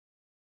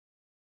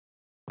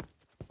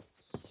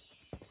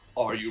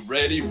Are you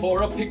ready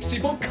for a pixie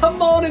book?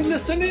 Come on and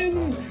listen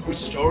in! With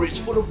stories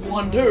full of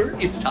wonder,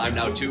 it's time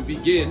now to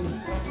begin.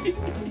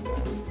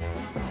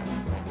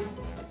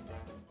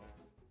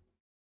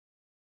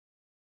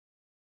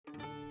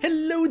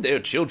 Hello there,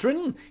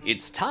 children.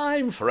 It's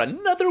time for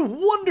another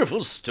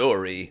wonderful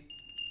story.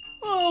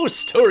 Oh,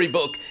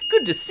 Storybook,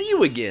 good to see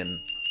you again.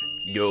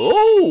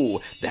 Oh,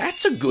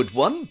 that's a good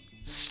one.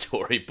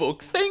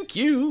 Storybook, thank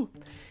you.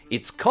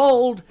 It's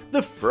called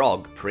The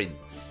Frog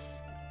Prince.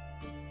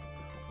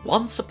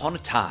 Once upon a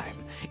time,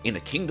 in a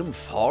kingdom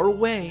far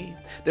away,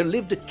 there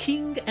lived a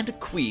king and a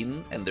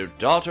queen and their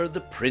daughter the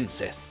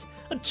princess,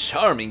 a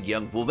charming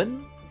young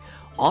woman.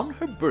 On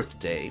her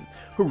birthday,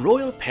 her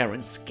royal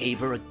parents gave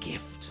her a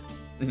gift.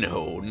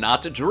 No,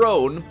 not a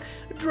drone.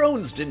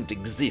 Drones didn't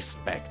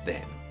exist back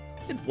then.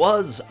 It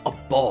was a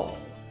ball,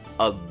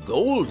 a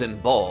golden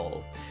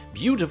ball,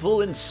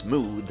 beautiful and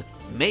smooth,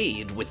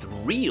 made with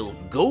real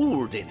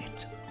gold in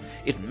it.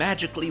 It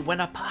magically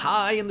went up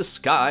high in the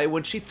sky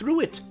when she threw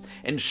it,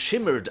 and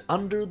shimmered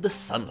under the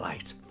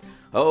sunlight.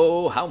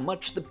 Oh, how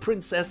much the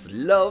princess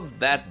loved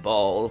that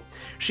ball.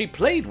 She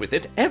played with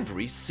it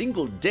every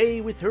single day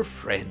with her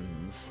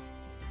friends.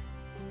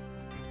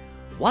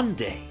 One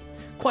day,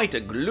 quite a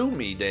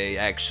gloomy day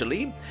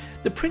actually,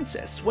 the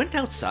princess went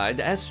outside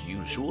as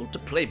usual to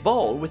play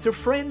ball with her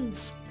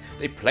friends.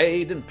 They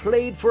played and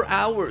played for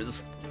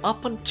hours,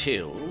 up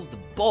until the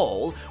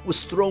ball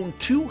was thrown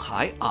too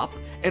high up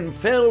and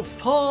fell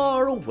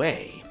far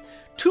away.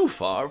 Too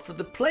far for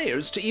the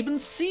players to even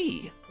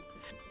see.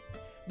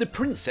 The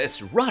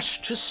princess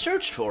rushed to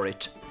search for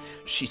it.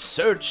 She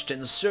searched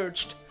and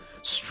searched,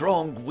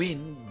 strong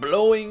wind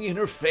blowing in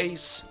her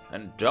face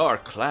and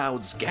dark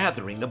clouds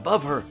gathering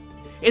above her.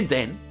 And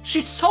then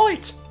she saw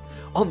it.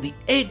 On the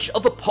edge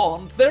of a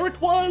pond, there it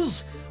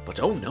was. But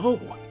oh no,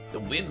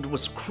 the wind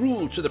was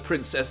cruel to the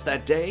princess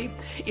that day.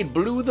 It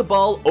blew the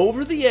ball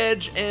over the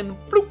edge and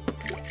bloop,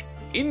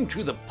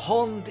 into the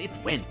pond it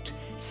went,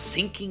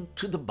 sinking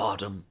to the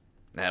bottom.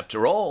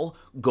 After all,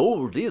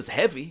 gold is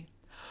heavy.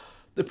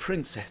 The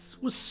princess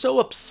was so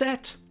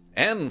upset,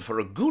 and for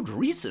a good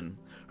reason.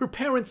 Her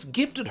parents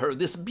gifted her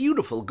this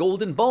beautiful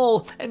golden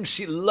ball, and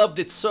she loved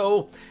it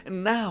so,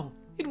 and now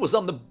it was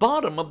on the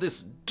bottom of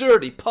this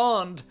dirty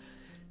pond.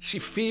 She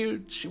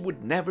feared she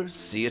would never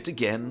see it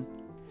again.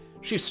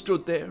 She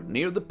stood there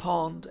near the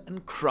pond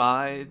and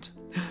cried,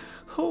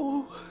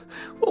 "Oh,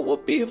 what will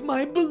be of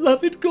my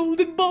beloved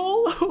golden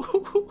ball?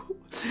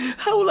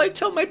 How will I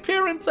tell my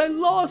parents I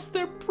lost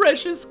their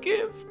precious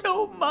gift?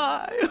 Oh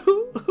my!"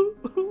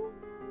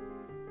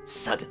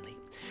 Suddenly,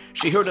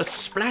 she heard a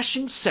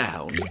splashing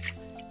sound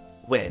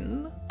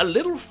when a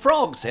little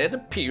frog's head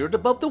appeared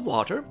above the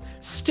water,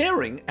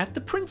 staring at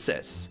the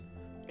princess.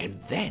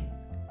 And then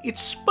it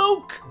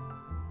spoke.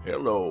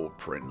 "Hello,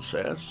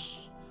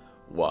 princess.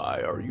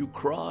 Why are you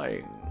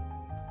crying?"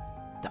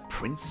 The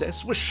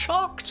princess was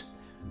shocked.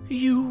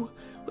 You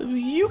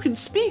can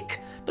speak,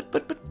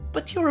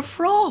 but you're a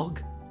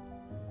frog."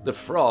 The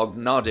frog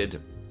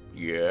nodded.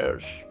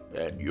 "Yes,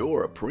 and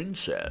you're a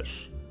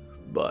princess.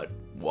 But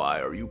why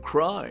are you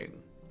crying?"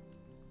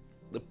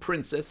 The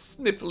princess,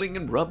 sniffling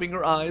and rubbing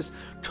her eyes,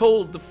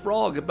 told the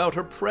frog about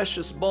her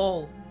precious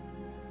ball.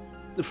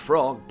 The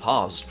frog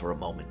paused for a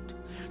moment,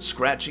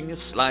 scratching a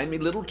slimy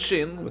little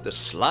chin with a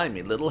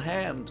slimy little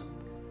hand.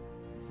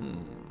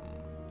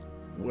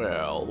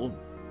 Well,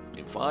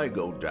 if I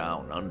go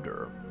down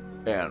under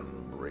and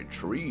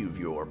retrieve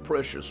your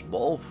precious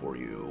ball for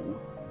you..."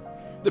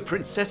 The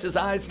princess's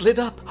eyes lit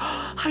up.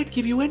 "I'd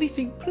give you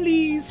anything.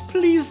 Please,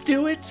 please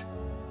do it."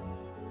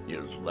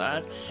 "Is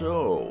that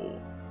so?"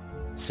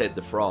 said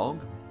the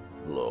frog.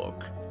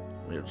 "Look,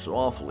 it's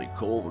awfully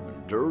cold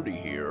and dirty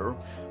here,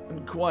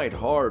 and quite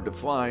hard to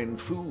find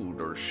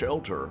food or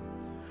shelter.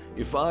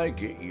 If I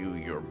get you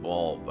your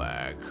ball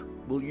back,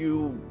 will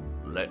you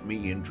let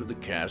me into the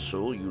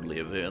castle you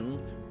live in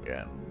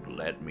and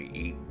let me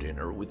eat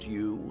dinner with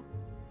you?"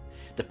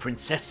 The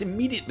princess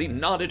immediately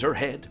nodded her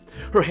head,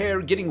 her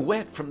hair getting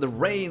wet from the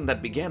rain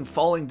that began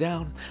falling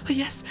down.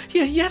 Yes,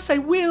 I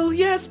will.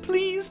 Yes,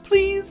 please,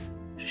 please,"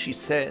 she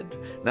said,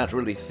 not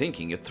really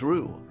thinking it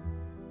through.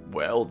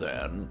 "Well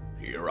then,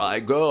 here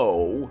I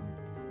go,"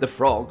 the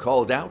frog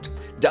called out,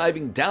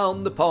 diving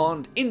down the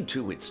pond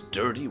into its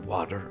dirty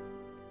water.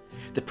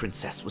 The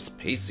princess was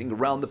pacing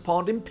around the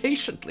pond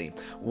impatiently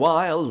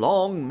while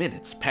long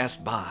minutes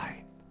passed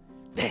by.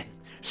 Then,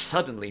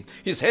 suddenly,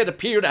 his head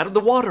appeared out of the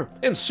water,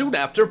 and soon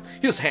after,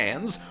 his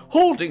hands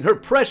holding her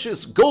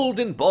precious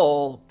golden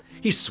ball.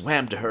 He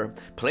swam to her,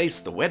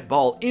 placed the wet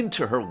ball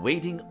into her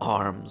waiting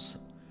arms.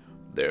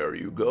 "There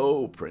you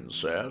go,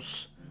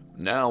 princess.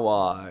 Now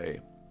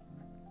I..."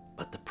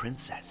 But the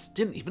princess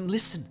didn't even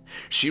listen.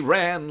 She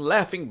ran,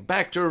 laughing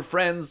back to her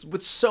friends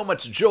with so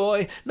much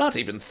joy, not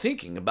even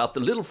thinking about the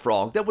little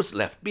frog that was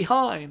left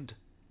behind.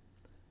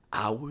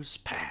 Hours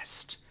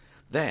passed.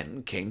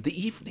 Then came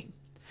the evening.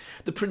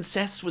 The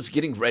princess was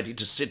getting ready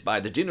to sit by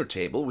the dinner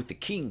table with the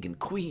king and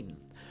queen.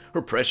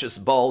 her precious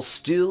ball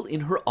still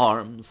in her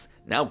arms,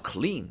 now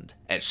cleaned,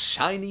 as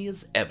shiny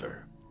as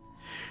ever.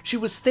 She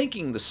was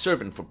thanking the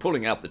servant for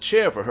pulling out the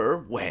chair for her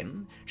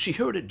when she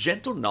heard a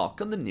gentle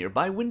knock on the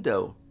nearby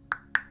window.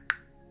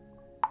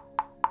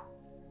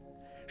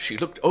 She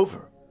looked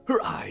over,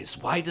 her eyes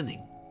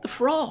widening. The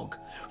frog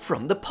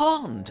from the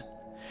pond.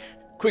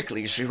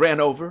 Quickly she ran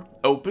over,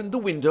 opened the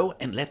window,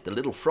 and let the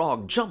little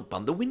frog jump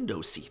on the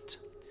window seat.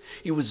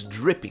 He was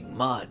dripping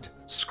mud,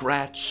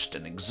 scratched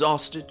and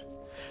exhausted.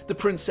 The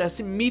princess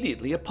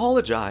immediately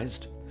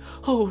apologized.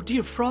 "Oh,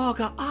 dear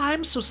frog,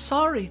 I'm so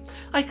sorry.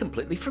 I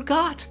completely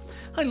forgot.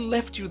 I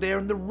left you there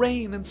in the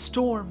rain and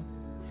storm."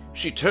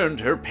 She turned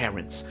to her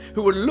parents,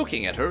 who were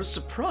looking at her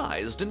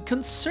surprised and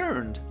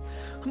concerned.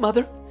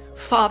 "Mother,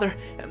 Father,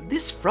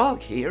 this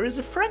frog here is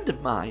a friend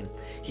of mine.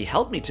 He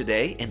helped me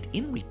today, and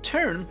in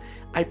return,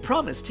 I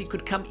promised he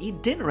could come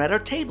eat dinner at our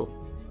table.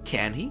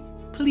 Can he,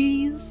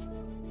 please?"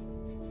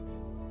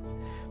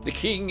 The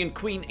king and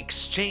queen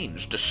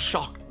exchanged a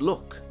shocked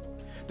look.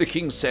 The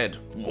king said,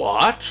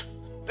 "What?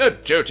 A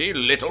dirty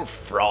little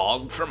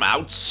frog from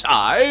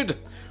outside?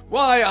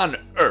 Why on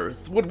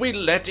earth would we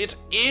let it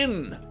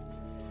in?"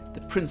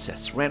 The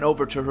princess ran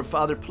over to her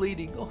father,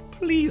 pleading, "Oh,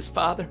 please,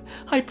 father,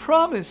 I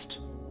promised."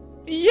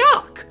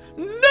 "Yuck!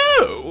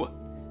 No!"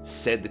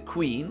 said the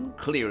queen,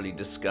 clearly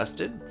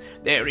disgusted.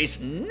 "There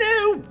is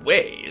no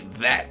way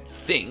that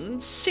thing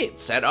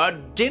sits at our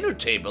dinner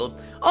table.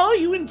 Are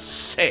you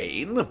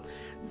insane?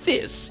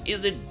 This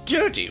is a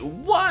dirty,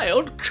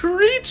 wild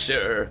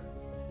creature."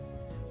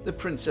 The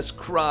princess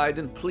cried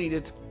and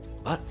pleaded,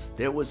 but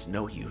there was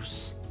no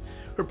use.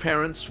 Her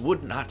parents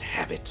would not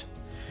have it.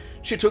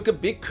 She took a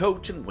big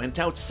coat and went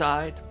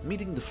outside,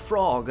 meeting the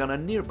frog on a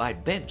nearby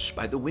bench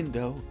by the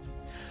window.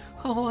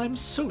 "Oh, I'm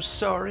so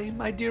sorry,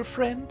 my dear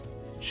friend,"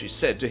 she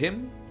said to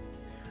him.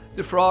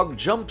 The frog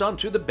jumped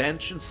onto the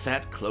bench and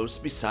sat close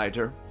beside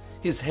her,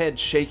 his head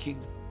shaking.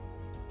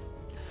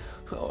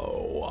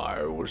 "Oh,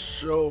 I was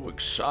so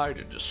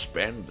excited to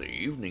spend the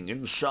evening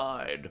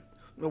inside,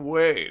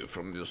 away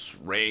from this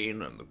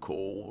rain and the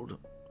cold,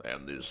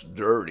 and this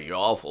dirty,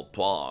 awful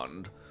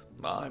pond.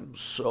 I'm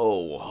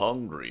so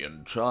hungry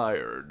and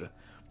tired.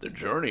 The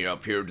journey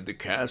up here to the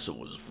castle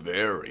was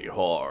very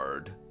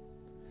hard."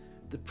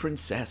 The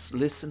princess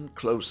listened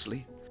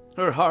closely.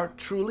 Her heart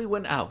truly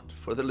went out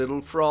for the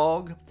little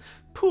frog.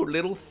 "Poor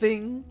little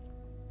thing,"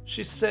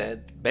 she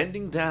said,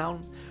 bending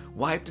down,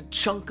 wiped a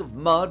chunk of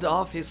mud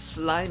off his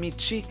slimy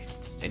cheek,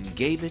 and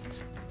gave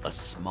it a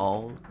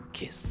small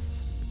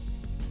kiss.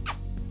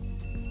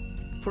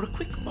 For a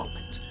quick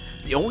moment,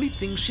 the only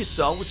thing she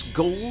saw was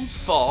gold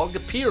fog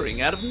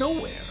appearing out of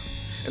nowhere,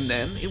 and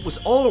then it was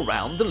all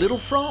around the little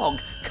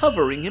frog,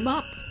 covering him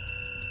up.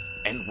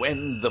 And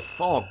when the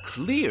fog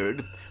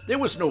cleared, there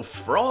was no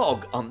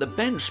frog on the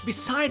bench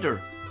beside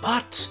her,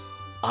 but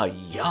a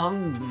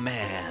young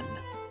man.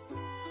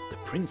 The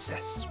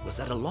princess was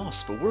at a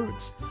loss for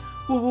words.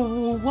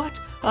 "What?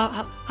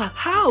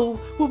 How?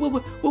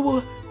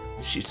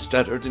 She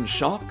stuttered in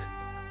shock.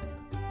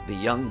 The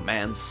young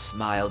man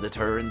smiled at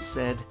her and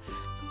said,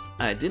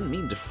 "I didn't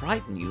mean to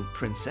frighten you,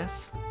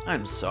 princess.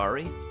 I'm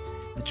sorry.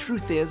 The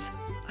truth is,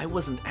 I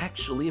wasn't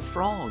actually a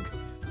frog.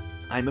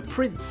 I'm a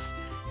prince,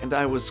 and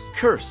I was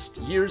cursed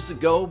years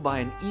ago by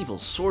an evil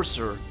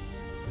sorcerer,"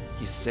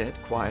 he said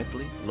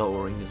quietly,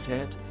 lowering his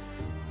head.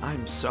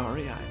 "I'm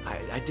sorry,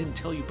 I didn't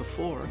tell you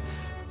before.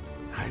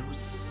 I was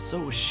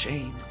so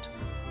ashamed."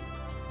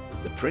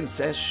 The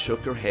princess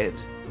shook her head.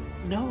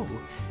 "No,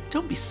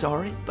 don't be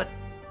sorry, but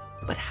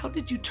how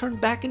did you turn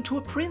back into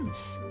a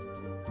prince?"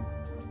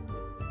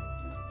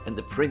 And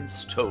the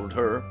prince told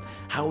her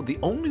how the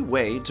only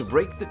way to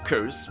break the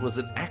curse was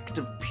an act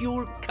of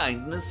pure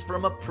kindness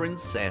from a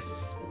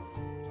princess.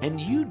 "And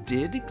you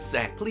did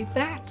exactly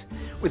that,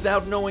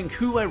 without knowing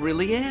who I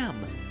really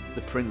am,"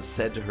 the prince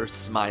said to her,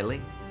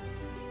 smiling.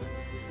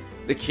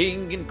 The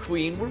king and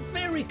queen were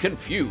very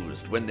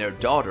confused when their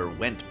daughter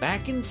went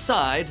back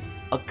inside,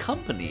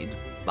 accompanied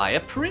by a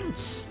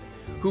prince,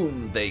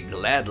 whom they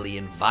gladly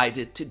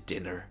invited to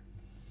dinner.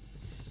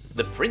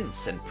 The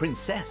prince and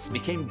princess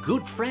became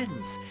good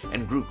friends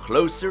and grew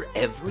closer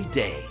every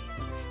day,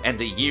 and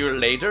a year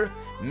later,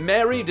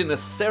 married in a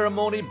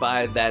ceremony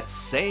by that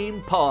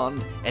same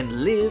pond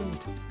and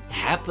lived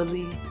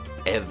happily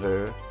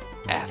ever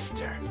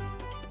after.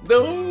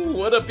 Oh,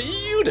 what a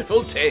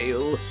beautiful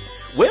tale!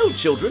 Well,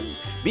 children,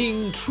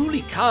 being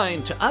truly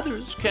kind to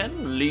others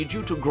can lead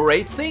you to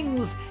great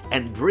things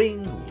and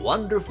bring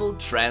wonderful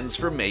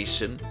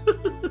transformation.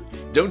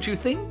 Don't you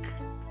think?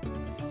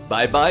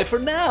 Bye-bye for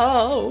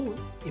now.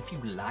 If you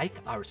like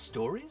our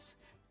stories,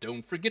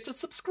 don't forget to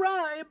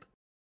subscribe.